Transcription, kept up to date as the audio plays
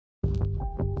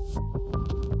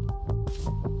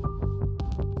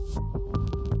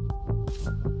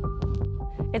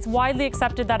It's widely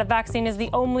accepted that a vaccine is the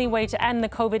only way to end the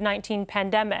COVID-19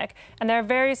 pandemic, and there are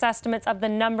various estimates of the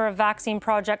number of vaccine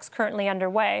projects currently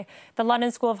underway. The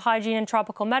London School of Hygiene and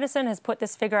Tropical Medicine has put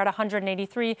this figure at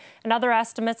 183, and other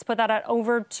estimates put that at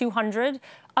over 200.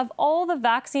 Of all the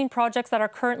vaccine projects that are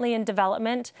currently in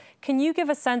development, can you give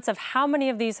a sense of how many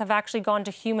of these have actually gone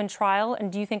to human trial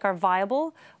and do you think are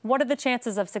viable? What are the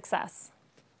chances of success?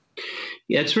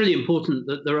 Yeah, it's really important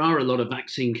that there are a lot of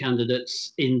vaccine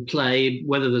candidates in play.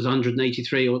 Whether there's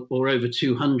 183 or over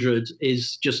 200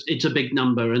 is just, it's a big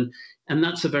number. And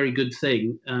that's a very good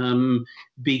thing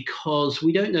because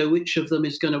we don't know which of them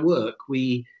is going to work.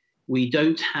 We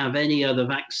don't have any other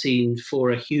vaccine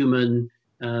for a human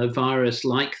virus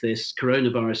like this,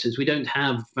 coronaviruses. We don't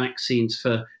have vaccines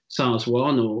for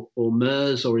SARS-1 or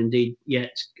MERS or indeed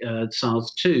yet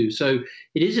SARS-2. So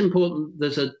it is important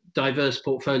there's a diverse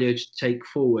portfolio to take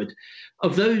forward.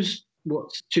 Of those,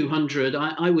 200,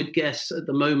 I would guess at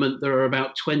the moment there are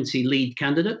about 20 lead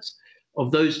candidates.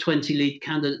 Of those 20 lead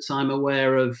candidates, I'm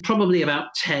aware of probably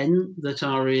about 10 that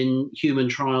are in human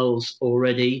trials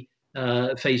already,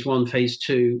 phase 1, phase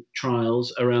 2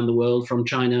 trials around the world, from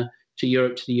China to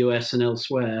Europe to the US and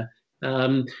elsewhere.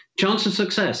 Chance of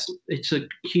success, it's a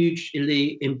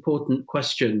hugely important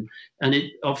question. And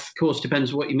it, of course,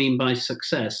 depends what you mean by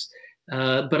success.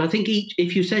 But I think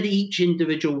if you said each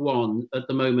individual one at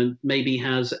the moment maybe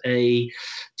has a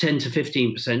 10 to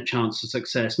 15% chance of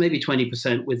success, maybe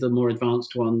 20% with the more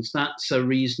advanced ones, that's a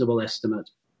reasonable estimate.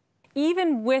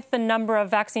 Even with the number of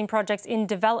vaccine projects in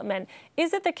development,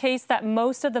 is it the case that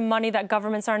most of the money that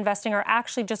governments are investing are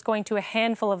actually just going to a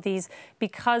handful of these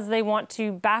because they want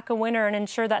to back a winner and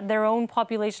ensure that their own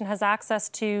population has access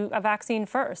to a vaccine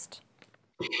first?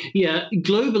 Yeah,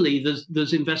 globally,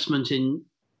 there's investment in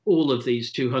all of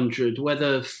these 200,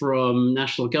 whether from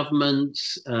national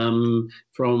governments,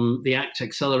 from the ACT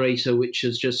Accelerator, which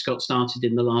has just got started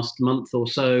in the last month or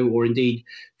so, or indeed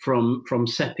from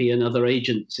CEPI and other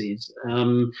agencies.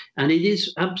 And it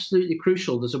is absolutely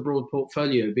crucial there's a broad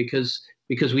portfolio because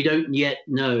we don't yet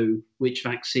know which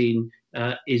vaccine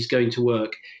is going to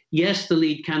work. Yes, the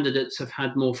lead candidates have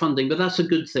had more funding, but that's a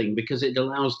good thing because it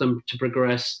allows them to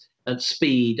progress at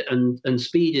speed, and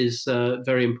speed is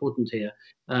very important here.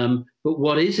 But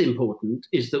what is important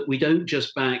is that we don't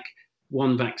just back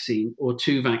one vaccine or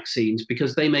two vaccines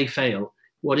because they may fail.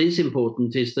 What is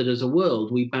important is that as a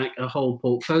world, we back a whole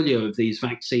portfolio of these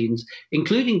vaccines,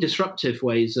 including disruptive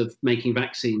ways of making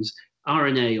vaccines,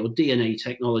 RNA or DNA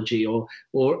technology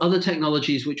or other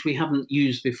technologies which we haven't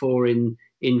used before in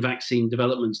vaccine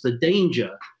developments. The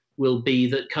danger will be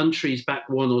that countries back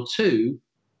one or two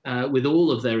with all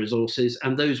of their resources,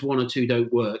 and those one or two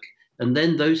don't work. And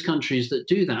then those countries that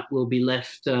do that will be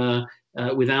left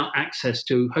without access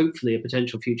to, hopefully, a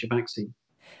potential future vaccine.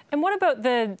 And what about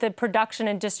the production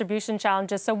and distribution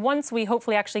challenges? So once we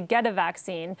hopefully actually get a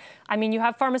vaccine, I mean, you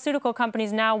have pharmaceutical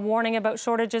companies now warning about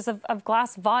shortages of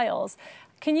glass vials.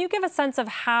 Can you give a sense of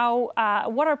how,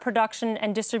 what our production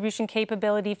and distribution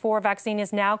capability for a vaccine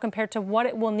is now compared to what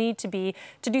it will need to be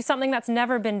to do something that's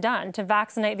never been done, to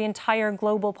vaccinate the entire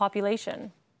global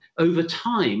population? Over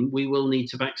time, we will need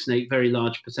to vaccinate very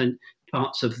large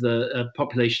parts of the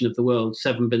population of the world,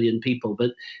 7 billion people.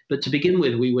 But to begin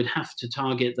with, we would have to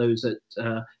target those at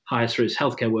highest risk,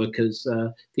 healthcare workers,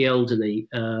 the elderly,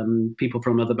 people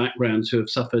from other backgrounds who have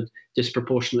suffered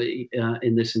disproportionately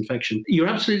in this infection. You're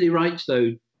absolutely right,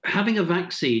 though. Having a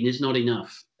vaccine is not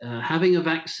enough. Having a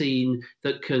vaccine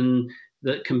that can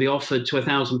be offered to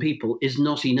 1,000 people is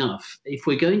not enough. If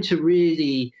we're going to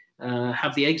really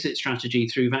have the exit strategy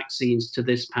through vaccines to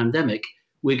this pandemic,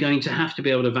 we're going to have to be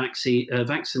able to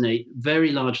vaccinate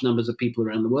very large numbers of people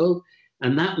around the world.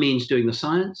 And that means doing the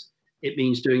science, it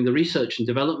means doing the research and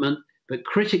development, but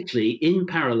critically, in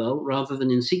parallel rather than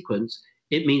in sequence,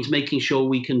 it means making sure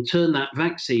we can turn that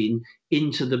vaccine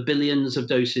into the billions of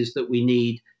doses that we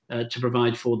need to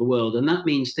provide for the world. And that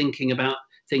means thinking about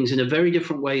things in a very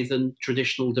different way than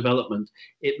traditional development.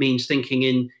 It means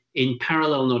thinking in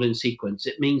parallel, not in sequence.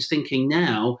 It means thinking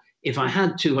now, if I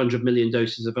had 200 million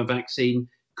doses of a vaccine,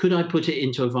 could I put it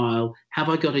into a vial? Have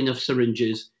I got enough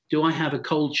syringes? Do I have a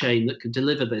cold chain that could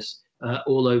deliver this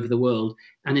all over the world?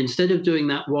 And instead of doing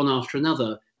that one after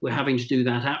another, we're having to do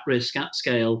that at risk, at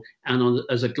scale, and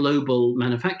as a global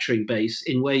manufacturing base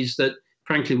in ways that,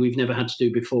 frankly, we've never had to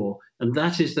do before. And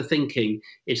that is the thinking.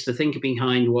 It's the thinking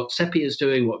behind what CEPI is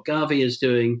doing, what Gavi is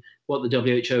doing, what the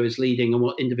WHO is leading, and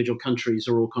what individual countries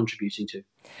are all contributing to.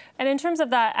 And in terms of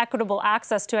that equitable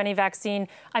access to any vaccine,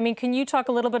 I mean, can you talk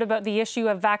a little bit about the issue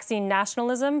of vaccine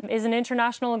nationalism? Is an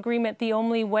international agreement the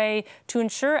only way to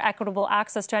ensure equitable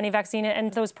access to any vaccine?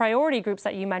 And those priority groups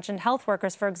that you mentioned, health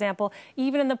workers, for example,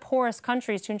 even in the poorest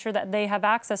countries, to ensure that they have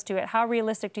access to it. How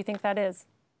realistic do you think that is?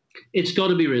 It's got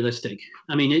to be realistic.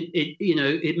 I mean,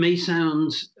 it may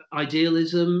sound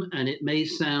idealism and it may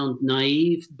sound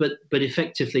naive, but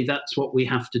effectively that's what we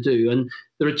have to do. And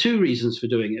there are two reasons for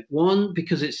doing it. One,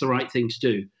 because it's the right thing to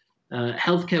do.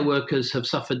 Healthcare workers have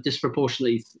suffered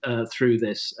disproportionately through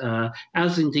this,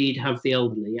 as indeed have the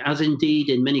elderly, as indeed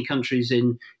in many countries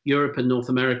in Europe and North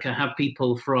America have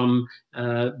people from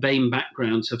BAME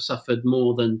backgrounds have suffered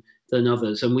more than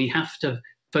others. And we have to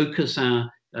focus our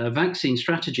vaccine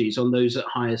strategies on those at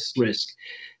highest risk.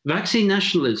 Vaccine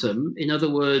nationalism, in other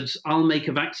words, I'll make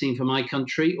a vaccine for my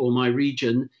country or my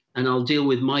region, and I'll deal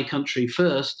with my country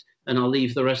first, and I'll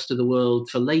leave the rest of the world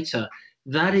for later.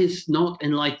 That is not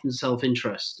enlightened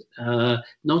self-interest.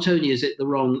 Not only is it the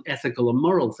wrong ethical and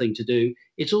moral thing to do,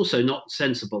 it's also not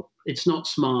sensible. It's not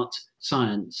smart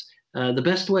science. The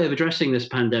best way of addressing this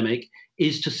pandemic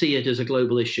is to see it as a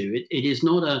global issue. It is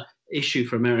not an issue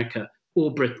for America or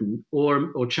Britain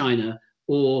or China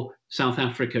or South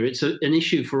Africa. It's an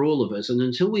issue for all of us. And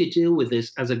until we deal with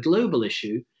this as a global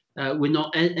issue,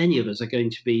 any of us are going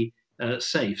to be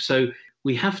safe. So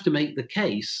we have to make the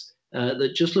case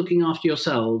that just looking after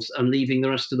yourselves and leaving the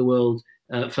rest of the world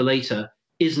for later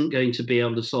isn't going to be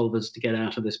able to solve us to get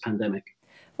out of this pandemic.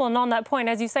 Well, and on that point,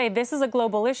 as you say, this is a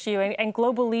global issue, and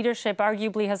global leadership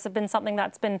arguably has been something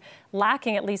that's been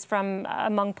lacking, at least from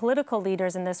among political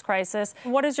leaders in this crisis.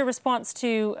 What is your response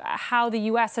to how the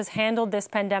U.S. has handled this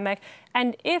pandemic?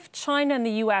 And if China and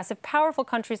the U.S., if powerful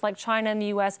countries like China and the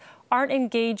U.S. aren't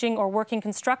engaging or working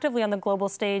constructively on the global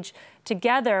stage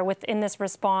together within this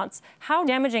response, how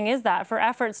damaging is that for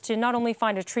efforts to not only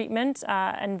find a treatment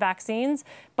and vaccines,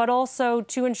 but also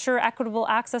to ensure equitable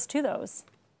access to those?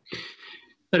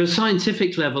 At a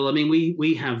scientific level, I mean,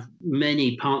 we have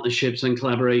many partnerships and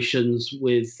collaborations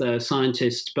with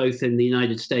scientists both in the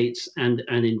United States and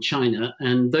in China,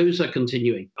 and those are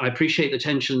continuing. I appreciate the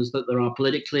tensions that there are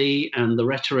politically and the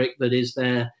rhetoric that is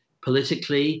there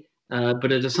politically,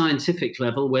 but at a scientific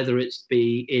level, whether it's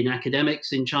be in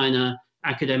academics in China,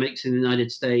 academics in the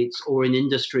United States, or in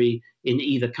industry in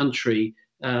either country,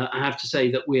 I have to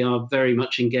say that we are very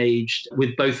much engaged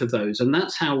with both of those, and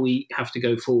that's how we have to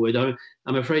go forward.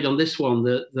 I'm afraid on this one,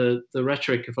 the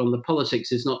rhetoric from the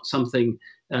politics is not something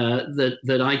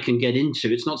that I can get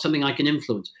into. It's not something I can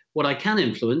influence. What I can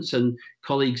influence, and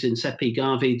colleagues in CEPI,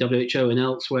 Gavi, WHO, and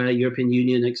elsewhere, European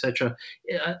Union, etc.,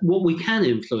 what we can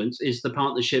influence is the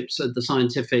partnerships at the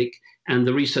scientific and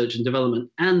the research and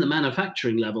development and the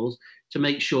manufacturing levels to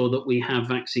make sure that we have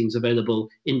vaccines available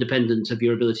independent of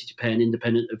your ability to pay and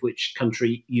independent of which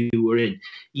country you were in.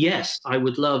 Yes, I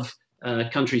would love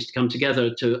countries to come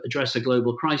together to address a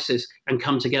global crisis and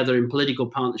come together in political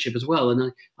partnership as well.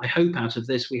 And I hope out of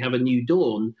this we have a new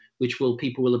dawn, which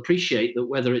people will appreciate that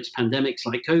whether it's pandemics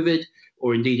like COVID,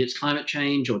 or indeed it's climate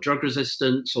change or drug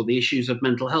resistance or the issues of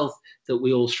mental health that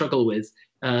we all struggle with,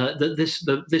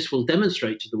 that this will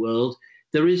demonstrate to the world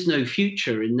there is no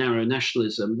future in narrow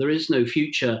nationalism. There is no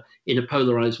future in a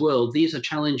polarized world. These are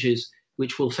challenges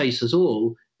which will face us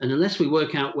all. And unless we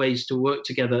work out ways to work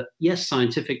together, yes,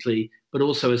 scientifically, but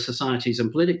also as societies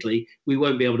and politically, we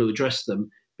won't be able to address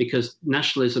them, because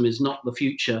nationalism is not the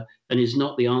future and is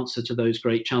not the answer to those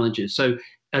great challenges. So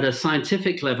at a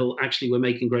scientific level, actually, we're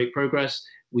making great progress.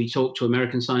 We talk to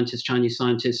American scientists, Chinese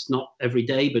scientists, not every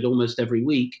day, but almost every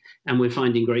week. And we're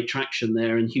finding great traction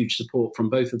there and huge support from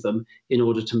both of them in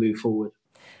order to move forward.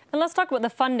 And let's talk about the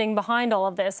funding behind all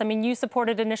of this. I mean, you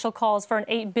supported initial calls for an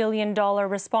 $8 billion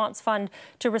response fund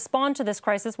to respond to this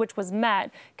crisis, which was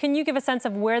met. Can you give a sense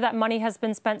of where that money has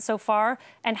been spent so far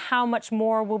and how much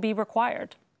more will be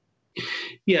required?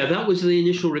 Yeah, that was the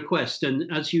initial request.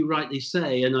 And as you rightly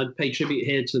say, and I'd pay tribute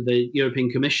here to the European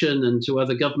Commission and to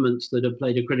other governments that have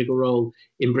played a critical role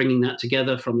in bringing that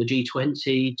together, from the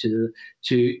G20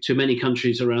 to many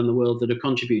countries around the world that have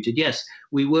contributed. Yes,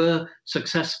 we were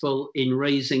successful in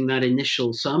raising that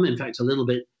initial sum, in fact, a little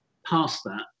bit past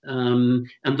that.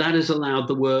 And that has allowed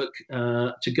the work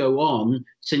to go on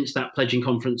since that pledging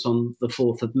conference on the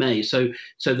 4th of May. So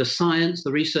the science,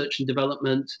 the research and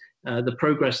development, the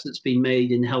progress that's been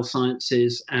made in health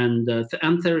sciences and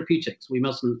therapeutics, we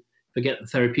mustn't forget the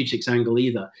therapeutics angle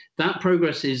either. That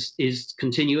progress is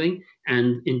continuing,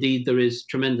 and indeed there is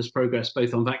tremendous progress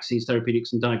both on vaccines,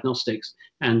 therapeutics, and diagnostics,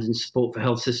 and in support for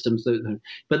health systems.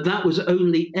 But that was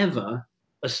only ever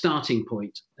a starting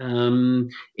point.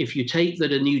 If you take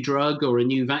that a new drug or a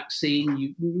new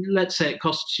vaccine, let's say it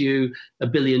costs you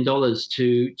 $1 billion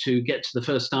to get to the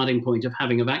first starting point of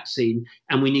having a vaccine,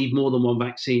 and we need more than one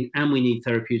vaccine, and we need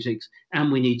therapeutics,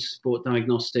 and we need to support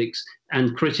diagnostics,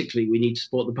 and critically, we need to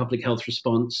support the public health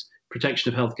response,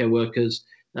 protection of healthcare workers,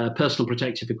 personal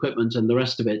protective equipment, and the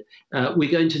rest of it. We're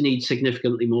going to need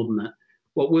significantly more than that.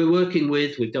 What we're working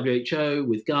with WHO,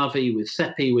 with Gavi, with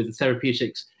CEPI, with the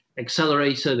Therapeutics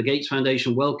Accelerator, the Gates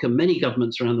Foundation, Wellcome, many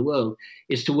governments around the world,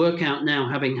 is to work out now,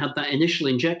 having had that initial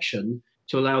injection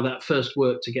to allow that first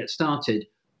work to get started,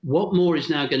 what more is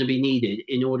now going to be needed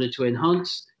in order to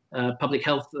enhance public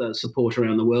health support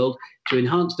around the world, to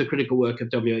enhance the critical work of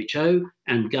WHO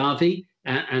and Gavi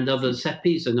and other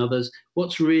CEPIs and others.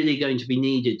 What's really going to be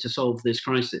needed to solve this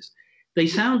crisis? They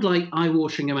sound like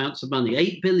eye-watering amounts of money.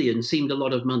 8 billion seemed a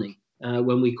lot of money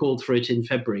when we called for it in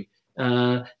February.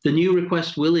 The new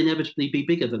request will inevitably be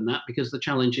bigger than that because the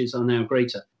challenges are now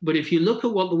greater. But if you look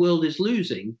at what the world is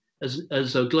losing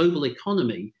as a global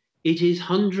economy, it is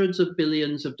hundreds of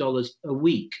billions of dollars a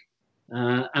week.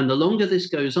 And the longer this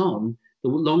goes on, the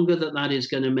longer that is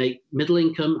going to make middle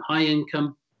income, high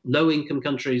income, low income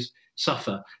countries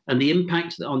suffer. And the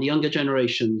impact on younger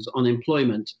generations, on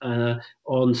employment,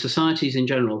 on societies in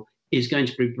general, is going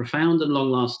to be profound and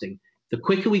long lasting. The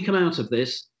quicker we come out of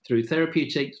this through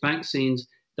therapeutics, vaccines,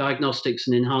 diagnostics,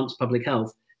 and enhanced public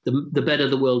health, the better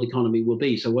the world economy will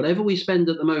be. So whatever we spend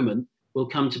at the moment will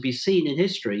come to be seen in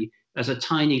history as a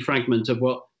tiny fragment of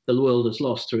what the world has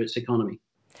lost through its economy.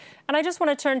 And I just want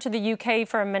to turn to the UK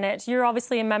for a minute. You're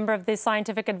obviously a member of the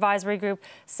scientific advisory group,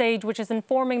 SAGE, which is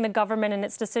informing the government in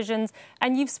its decisions.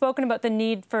 And you've spoken about the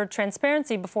need for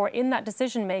transparency before in that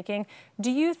decision making. Do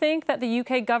you think that the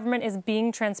UK government is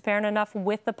being transparent enough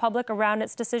with the public around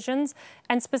its decisions?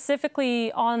 And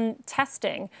specifically on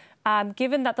testing,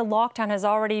 given that the lockdown has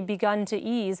already begun to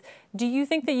ease, do you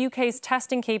think the UK's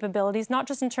testing capabilities, not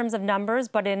just in terms of numbers,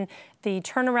 but in the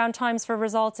turnaround times for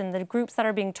results and the groups that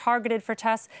are being targeted for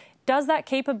tests, does that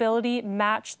capability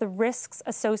match the risks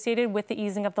associated with the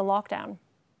easing of the lockdown?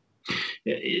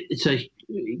 It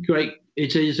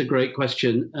is a great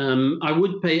question. I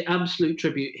would pay absolute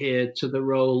tribute here to the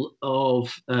role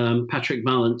of Patrick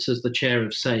Vallance as the chair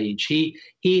of SAGE.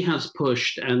 He has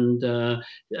pushed and to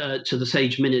the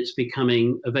SAGE minutes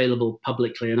becoming available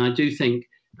publicly, and I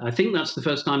think that's the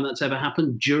first time that's ever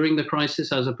happened during the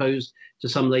crisis, as opposed to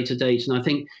some later date. And I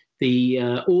think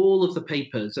all of the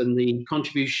papers and the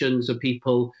contributions of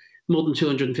people, more than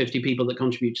 250 people that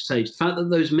contribute to SAGE, the fact that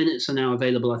those minutes are now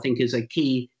available, I think, is a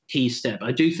key step.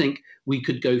 I do think we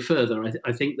could go further.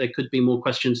 I think there could be more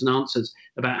questions and answers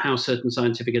about how certain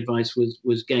scientific advice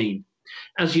was gained.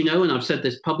 As you know, and I've said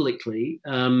this publicly,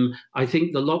 I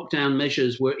think the lockdown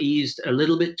measures were eased a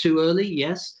little bit too early.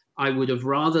 Yes, I would have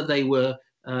rather they were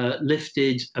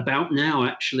lifted about now,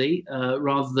 actually,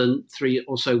 rather than 3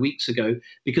 or so weeks ago,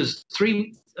 because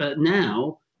 3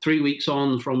 weeks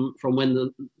on from when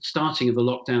the starting of the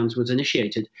lockdowns was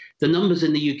initiated, the numbers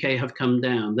in the UK have come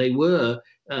down. They were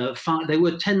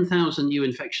 10,000 new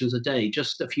infections a day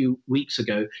just a few weeks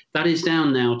ago. That is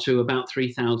down now to about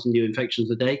 3,000 new infections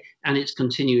a day, and it's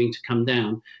continuing to come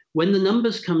down. When the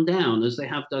numbers come down, as they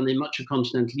have done in much of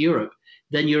continental Europe,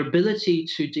 then your ability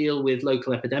to deal with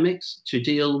local epidemics, to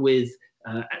deal with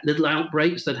little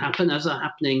outbreaks that happen, as are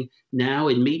happening now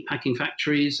in meatpacking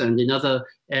factories and in other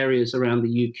areas around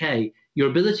the UK, your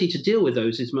ability to deal with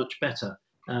those is much better.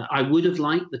 I would have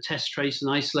liked the test, trace and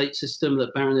isolate system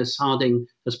that Baroness Harding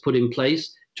has put in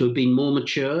place to have been more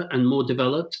mature and more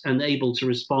developed and able to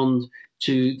respond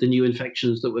to the new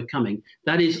infections that were coming.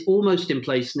 That is almost in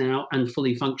place now and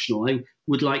fully functional. I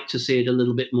would like to see it a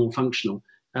little bit more functional,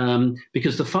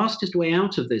 because the fastest way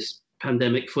out of this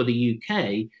pandemic for the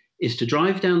UK is to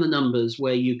drive down the numbers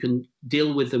where you can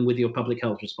deal with them with your public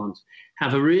health response.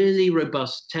 Have a really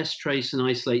robust test, trace, and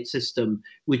isolate system,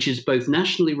 which is both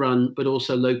nationally run but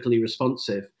also locally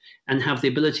responsive, and have the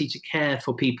ability to care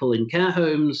for people in care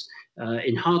homes,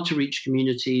 in hard-to-reach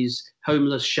communities,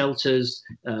 homeless shelters,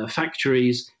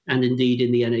 factories, and indeed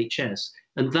in the NHS.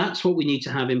 And that's what we need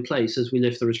to have in place as we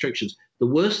lift the restrictions. The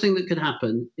worst thing that could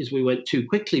happen is we went too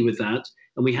quickly with that,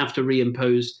 and we have to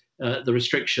reimpose the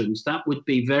restrictions. That would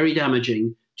be very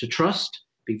damaging to trust,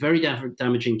 be very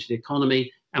damaging to the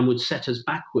economy, and would set us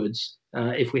backwards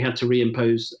if we had to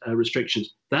reimpose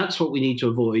restrictions. That's what we need to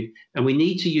avoid. And we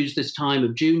need to use this time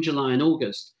of June, July, and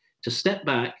August to step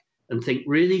back and think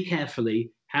really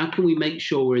carefully How can we make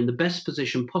sure we're in the best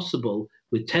position possible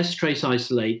with test, trace,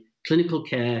 isolate, clinical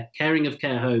care, caring of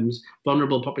care homes,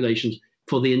 vulnerable populations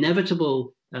for the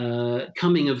inevitable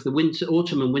coming of the winter,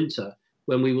 autumn and winter,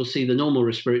 when we will see the normal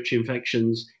respiratory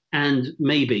infections and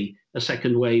maybe a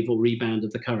second wave or rebound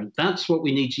of the current. That's what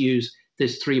we need to use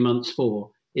this 3 months for,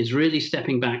 is really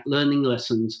stepping back, learning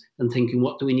lessons and thinking,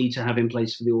 what do we need to have in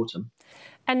place for the autumn?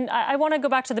 And I want to go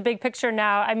back to the big picture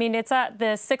now. I mean, it's at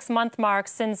the 6-month mark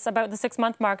since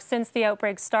the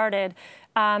outbreak started.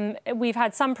 We've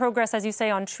had some progress, as you say,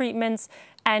 on treatments,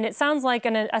 and it sounds like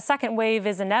a second wave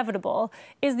is inevitable.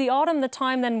 Is the autumn the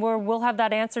time then where we'll have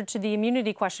that answer to the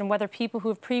immunity question, whether people who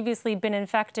have previously been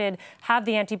infected have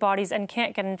the antibodies and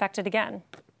can't get infected again?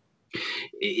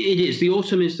 It is. The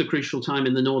autumn is the crucial time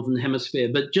in the Northern Hemisphere.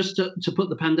 But just to put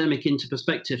the pandemic into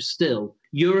perspective still,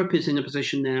 Europe is in a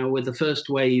position now where the first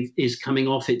wave is coming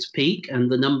off its peak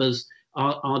and the numbers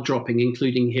are dropping,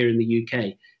 including here in the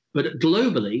UK. But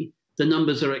globally, the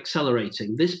numbers are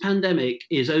accelerating. This pandemic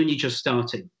is only just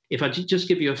starting. If I just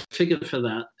give you a figure for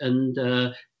that, and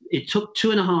it took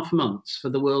 2.5 months for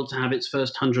the world to have its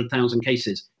first 100,000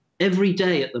 cases. Every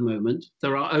day at the moment,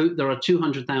 there are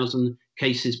 200,000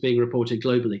 cases being reported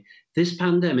globally. This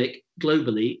pandemic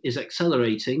globally is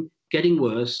accelerating, getting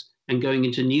worse, and going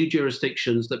into new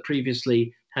jurisdictions that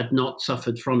previously had not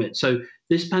suffered from it. So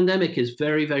this pandemic is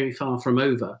very, very far from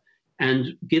over.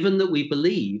 And given that we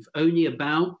believe only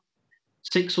about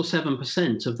 6 or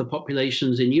 7% of the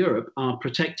populations in Europe are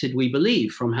protected, we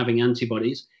believe, from having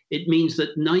antibodies, it means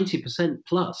that 90%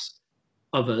 plus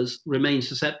of us remain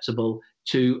susceptible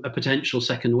to a potential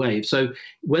second wave. So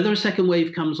whether a second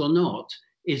wave comes or not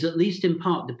is at least in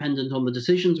part dependent on the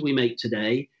decisions we make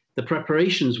today, the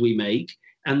preparations we make,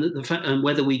 and and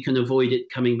whether we can avoid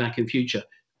it coming back in future.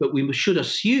 But we should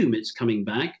assume it's coming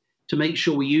back to make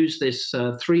sure we use this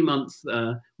 3-month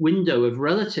window of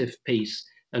relative peace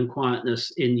and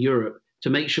quietness in Europe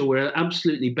to make sure we're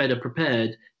absolutely better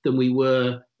prepared than we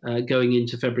were going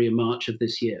into February and March of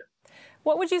this year.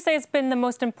 What would you say has been the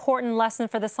most important lesson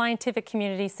for the scientific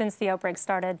community since the outbreak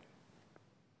started?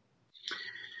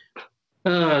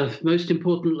 Most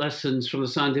important lessons from the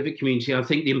scientific community, I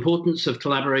think the importance of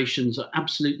collaborations are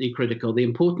absolutely critical. The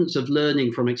importance of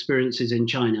learning from experiences in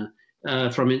China,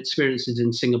 from experiences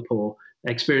in Singapore,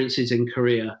 experiences in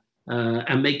Korea,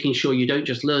 and making sure you don't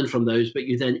just learn from those, but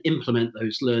you then implement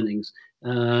those learnings.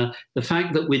 The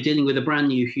fact that we're dealing with a brand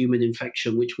new human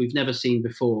infection, which we've never seen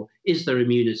before, is there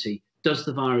immunity? Does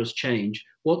the virus change?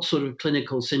 What sort of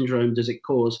clinical syndrome does it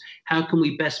cause? How can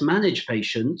we best manage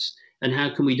patients? And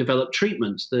how can we develop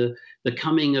treatments? The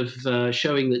coming of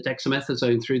showing that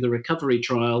dexamethasone through the recovery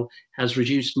trial has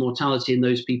reduced mortality in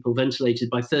those people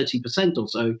ventilated by 30% or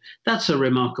so, that's a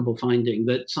remarkable finding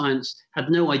that science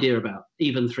had no idea about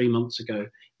even 3 months ago.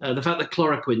 The fact that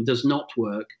chloroquine does not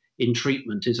work in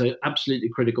treatment is an absolutely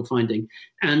critical finding.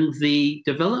 And the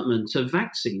development of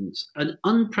vaccines, an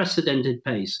unprecedented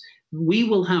pace. We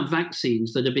will have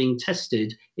vaccines that are being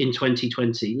tested in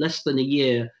 2020, less than a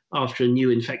year after a new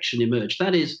infection emerged.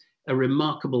 That is a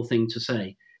remarkable thing to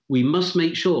say. We must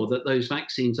make sure that those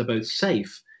vaccines are both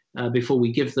safe before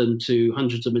we give them to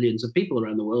hundreds of millions of people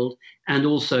around the world, and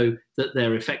also that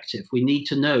they're effective. We need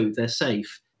to know they're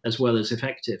safe as well as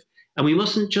effective. And we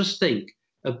mustn't just think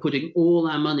of putting all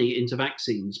our money into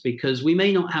vaccines, because we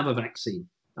may not have a vaccine.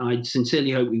 I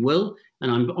sincerely hope we will, and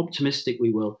I'm optimistic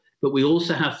we will. But we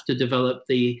also have to develop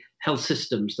the health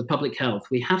systems, the public health.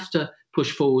 We have to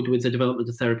push forward with the development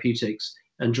of therapeutics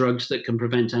and drugs that can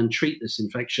prevent and treat this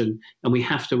infection. And we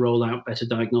have to roll out better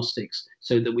diagnostics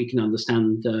so that we can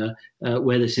understand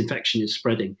where this infection is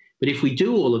spreading. But if we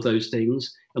do all of those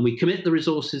things and we commit the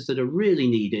resources that are really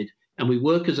needed, and we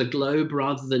work as a globe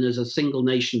rather than as a single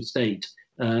nation state,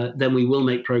 then we will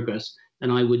make progress.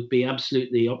 And I would be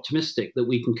absolutely optimistic that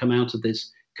we can come out of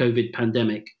this COVID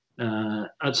pandemic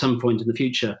at some point in the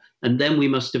future. And then we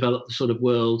must develop the sort of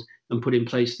world and put in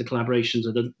place the collaborations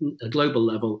at a global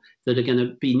level that are going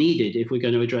to be needed if we're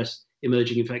going to address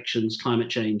emerging infections, climate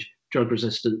change, drug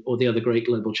resistance, or the other great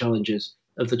global challenges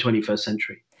of the 21st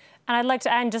century. And I'd like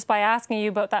to end just by asking you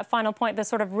about that final point, the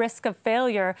sort of risk of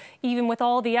failure, even with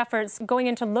all the efforts going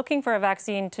into looking for a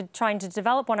vaccine, to trying to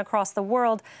develop one across the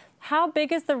world. How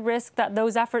big is the risk that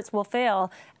those efforts will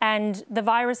fail and the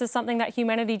virus is something that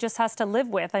humanity just has to live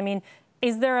with? I mean,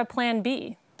 is there a plan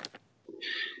B?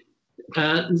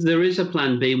 There is a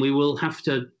plan B, and we will have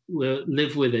to we'll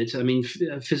live with it. I mean,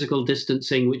 physical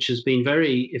distancing, which has been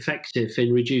very effective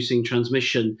in reducing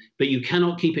transmission, but you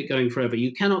cannot keep it going forever.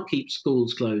 You cannot keep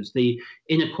schools closed. The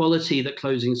inequality that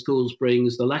closing schools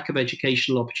brings, the lack of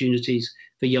educational opportunities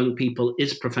for young people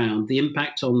is profound. The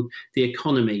impact on the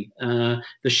economy, the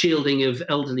shielding of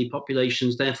elderly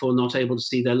populations, therefore not able to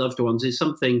see their loved ones, is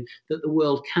something that the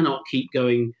world cannot keep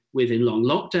going with in long.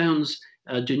 Lockdowns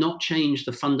do not change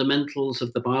the fundamentals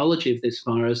of the biology of this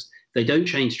virus. They don't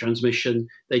change transmission.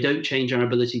 They don't change our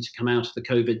ability to come out of the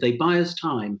COVID. They buy us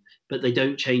time, but they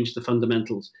don't change the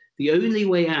fundamentals. The only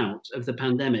way out of the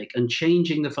pandemic and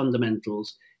changing the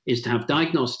fundamentals is to have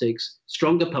diagnostics,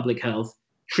 stronger public health,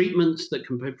 treatments that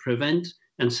can prevent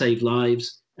and save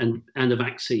lives, and a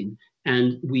vaccine.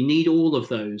 And we need all of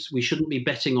those. We shouldn't be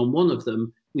betting on one of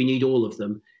them. We need all of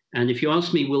them. And if you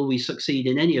ask me, will we succeed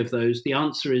in any of those? The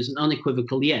answer is an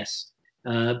unequivocal yes.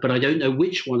 But I don't know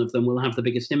which one of them will have the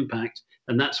biggest impact.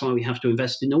 And that's why we have to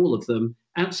invest in all of them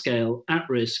at scale, at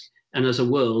risk, and as a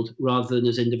world rather than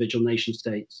as individual nation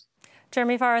states.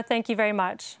 Jeremy Farrar, thank you very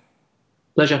much.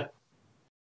 Pleasure.